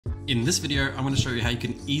In this video, I'm going to show you how you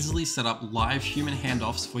can easily set up live human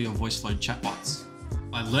handoffs for your Voiceflow chatbots.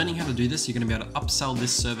 By learning how to do this, you're going to be able to upsell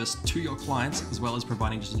this service to your clients, as well as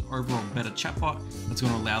providing just an overall better chatbot that's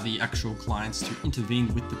going to allow the actual clients to intervene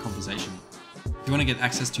with the conversation. If you want to get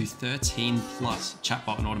access to 13 plus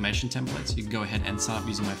chatbot and automation templates, you can go ahead and sign up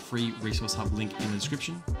using my free resource hub link in the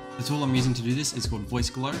description. The tool I'm using to do this is called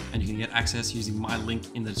Voiceglow, and you can get access using my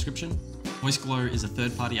link in the description. Voiceglow is a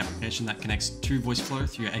third-party application that connects to Voiceflow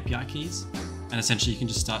through your API keys, and essentially you can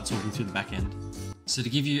just start talking through the back end. So to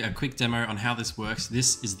give you a quick demo on how this works,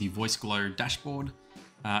 this is the Voiceglow dashboard.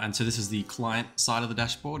 And so this is the client side of the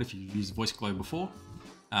dashboard if you've used Voiceglow before.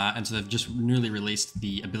 And so they've just newly released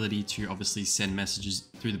the ability to obviously send messages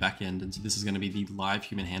through the back end. And so this is going to be the live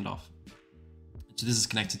human handoff. So this is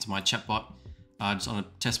connected to my chatbot just on a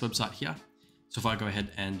test website here. So if I go ahead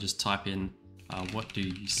and just type in, what do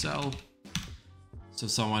you sell? So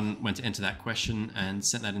if someone went to enter that question and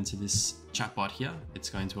sent that into this chatbot here, it's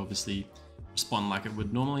going to obviously respond like it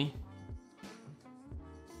would normally.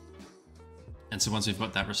 And so once we've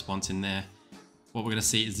got that response in there, what we're going to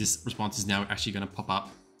see is this response is now actually going to pop up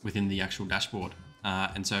within the actual dashboard.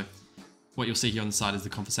 And so what you'll see here on the side is the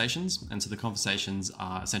conversations. And so the conversations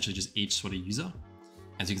are essentially just each sort of user.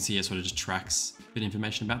 As you can see, it sort of just tracks a bit of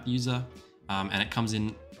information about the user, and it comes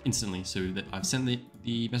in instantly. So that I've sent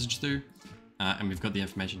the message through, and we've got the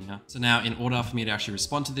information here. So now in order for me to actually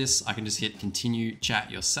respond to this, I can just hit continue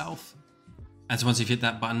chat yourself. And so once you've hit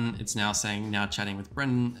that button, it's now saying now chatting with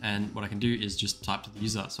Brendan. And what I can do is just type to the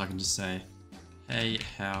user. So I can just say, hey,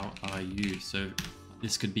 how are you? So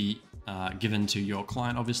this could be given to your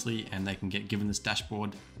client, obviously, and they can get given this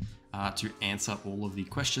dashboard to answer all of the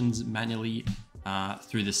questions manually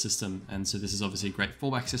through this system. And so this is obviously a great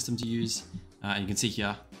fallback system to use. And you can see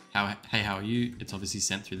here, hey, how are you? It's obviously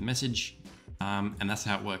sent through the message. And that's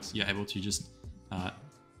how it works. You're able to just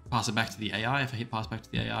pass it back to the AI. If I hit pass back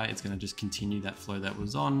to the AI, it's going to just continue that flow that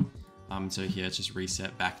was on. So here it's just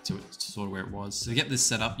reset back to sort of where it was. So to get this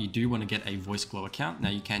set up, you do want to get a Voiceglow account. Now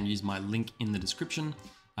you can use my link in the description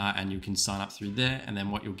and you can sign up through there. And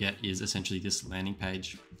then what you'll get is essentially this landing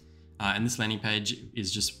page. And this landing page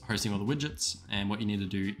is just hosting all the widgets. And what you need to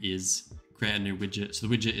do is create a new widget. So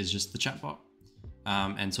the widget is just the chatbot.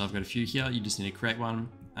 And so I've got a few here. You just need to create one.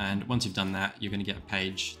 And once you've done that, you're going to get a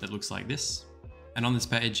page that looks like this. And on this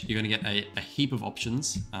page, you're going to get a heap of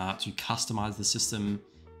options to customize the system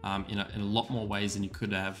in a lot more ways than you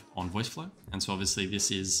could have on Voiceflow. And so obviously this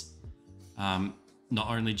is not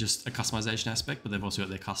only just a customization aspect, but they've also got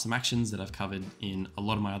their custom actions that I've covered in a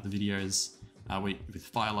lot of my other videos with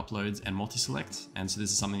file uploads and multi-select. And so this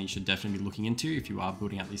is something you should definitely be looking into if you are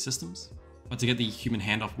building out these systems. But to get the human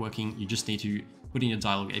handoff working, you just need to put in your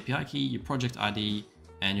Dialog API key, your project ID,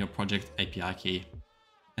 and your project API key.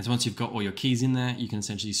 And so once you've got all your keys in there, you can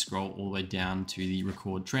essentially scroll all the way down to the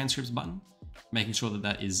record transcripts button, making sure that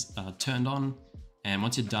that is turned on. And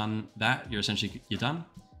once you're done that, you're done.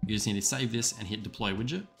 You just need to save this and hit deploy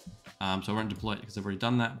widget. So I won't deploy it because I've already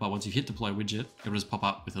done that. But once you hit deploy widget, it will just pop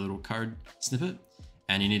up with a little code snippet.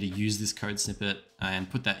 And you need to use this code snippet and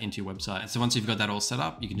put that into your website. And so once you've got that all set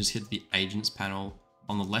up, you can just hit the agents panel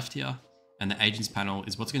on the left here. And the agents panel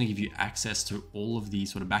is what's going to give you access to all of the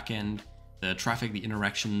sort of backend, the traffic, the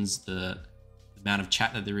interactions, the amount of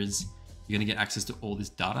chat that there is. You're going to get access to all this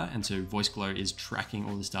data. And so Voiceglow is tracking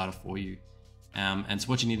all this data for you. And so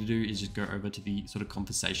what you need to do is just go over to the sort of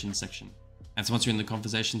conversation section. And so once you're in the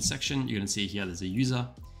conversation section, you're going to see here there's a user.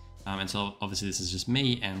 And so obviously this is just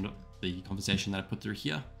me and the conversation that I put through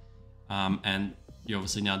here. And you're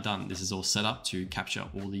obviously now done. This is all set up to capture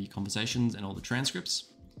all the conversations and all the transcripts.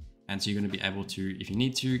 And so you're going to be able to, if you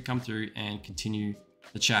need to, come through and continue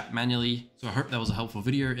the chat manually. So I hope that was a helpful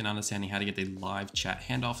video in understanding how to get the live chat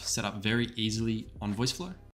handoff set up very easily on Voiceflow.